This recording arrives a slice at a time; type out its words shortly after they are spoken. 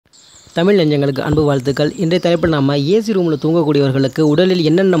தமிழ் நெஞ்சங்களுக்கு அன்பு வாழ்த்துக்கள். இன்றைய தலைப்பில் நாம் ஏசி ரூமில் தூங்கக்கூடியவர்களுக்கு உடலில்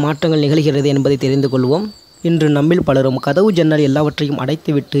என்னென்ன மாற்றங்கள் நிகழ்கிறது என்பதை தெரிந்து கொள்வோம். இன்று நம்மில் பலரும் கதவு ஜன்னல் எல்லாவற்றையும்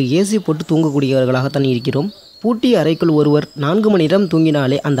அடைத்துவிட்டு ஏசி போட்டு தூங்கக்கூடியவர்களாகத்தான் இருக்கிறோம். பூட்டிய அறைக்குள் ஒருவர் 4 மணி நேரம்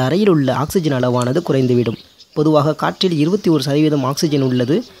தூங்கினாலே அந்த அறையில் உள்ள ஆக்சிஜன் அளவானது குறைந்துவிடும். பொதுவாக காற்றில் 21% ஆக்சிஜன்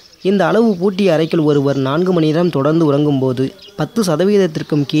உள்ளது. இந்த அளவு பூட்டிய அறைக்குள் ஒருவர் 4 மணி நேரம் தொடர்ந்து உறங்கும்போது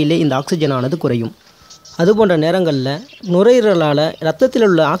 10%க்கும் கீழே இந்த ஆக்சிஜனானது குறையும். அதுபோன்ற நேரங்களில் நுரையீரலால் இரத்தத்தில்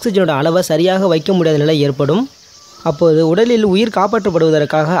உள்ள ஆக்சிஜனோட அளவை சரியாக வைக்க முடியாத நிலை ஏற்படும். அப்போது உடலில் உயிர்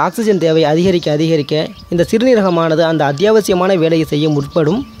காப்பாற்றப்படுவதற்காக ஆக்சிஜன் தேவை அதிகரிக்க இந்த சிறுநீரகமானது அந்த அத்தியாவசியமான வேலையை செய்ய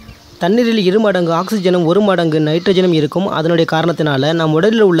முற்படும். தண்ணீரில் 2 மடங்கு ஆக்சிஜனும் 1 மடங்கு நைட்ரஜனும் இருக்கும். அதனுடைய காரணத்தினால நம்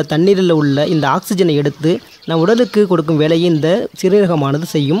உடலில் உள்ள தண்ணீரில் உள்ள இந்த ஆக்சிஜனை எடுத்து நம் உடலுக்கு கொடுக்கும் வேலையை இந்த சிறுநீரகமானது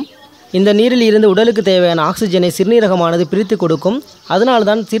செய்யும். இந்த நீரில் இருந்து உடலுக்கு தேவையான ஆக்சிஜனை சிறுநீரகமானது பிரித்து கொடுக்கும்.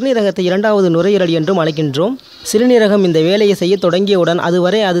 அதனால்தான் சிறுநீரகத்தை 2வது நுரையீரல் என்றும் அழைக்கின்றோம். சிறுநீரகம் இந்த வேலையை செய்ய தொடங்கியவுடன்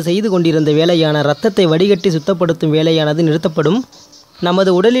அதுவரை அது செய்து கொண்டிருந்த வேலையான இரத்தத்தை வடிகட்டி சுத்தப்படுத்தும் வேலையானது நிறுத்தப்படும்.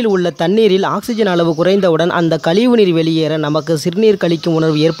 நமது உடலில் உள்ள தண்ணீரில் ஆக்சிஜன் அளவு குறைந்தவுடன் அந்த கழிவுநீர் வெளியேற நமக்கு சிறுநீர் கழிக்கும்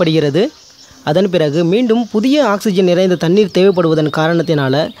உணர்வு ஏற்படுகிறது. அதன் பிறகு மீண்டும் புதிய ஆக்சிஜன் நிறைந்த தண்ணீர் தேவைப்படுவதன்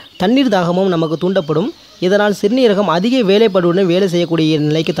காரணத்தினால தண்ணீர் தாகமும் நமக்கு தூண்டப்படும். இதனால் சிறுநீரகம் அதிக வேலைப்படுடன் வேலை செய்யக்கூடிய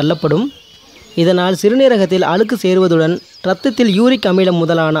நிலைக்கு தள்ளப்படும். இதனால் சிறுநீரகத்தில் அழுக்கு சேருவதுடன் இரத்தத்தில் யூரிக் அமிலம்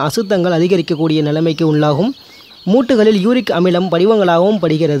முதலான அசுத்தங்கள் அதிகரிக்கக்கூடிய நிலைமைக்கு உள்ளாகும். மூட்டுகளில் யூரிக் அமிலம் படிவங்களாகவும்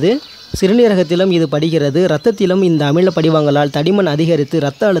படுகிறது. சிறுநீரகத்திலும் இது படுகிறது. இரத்தத்திலும் இந்த அமில படிவங்களால் தடிமன் அதிகரித்து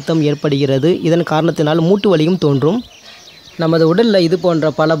இரத்த அழுத்தம் ஏற்படுகிறது. இதன் காரணத்தினால் மூட்டு வலியும் தோன்றும். நமது உடலில் இது போன்ற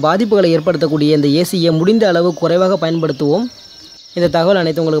பல பாதிப்புகளை ஏற்படுத்தக்கூடிய இந்த ஏசியை முடிந்த அளவு குறைவாக பயன்படுத்துவோம். இந்த தகவல்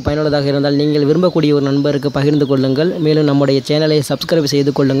அனைத்து உங்களுக்கு பயனுள்ளதாக இருந்தால் நீங்கள் விரும்பக்கூடிய ஒரு நண்பருக்கு பகிர்ந்து கொள்ளுங்கள். மேலும் நம்முடைய சேனலை சப்ஸ்கிரைப்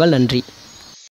செய்து கொள்ளுங்கள். நன்றி.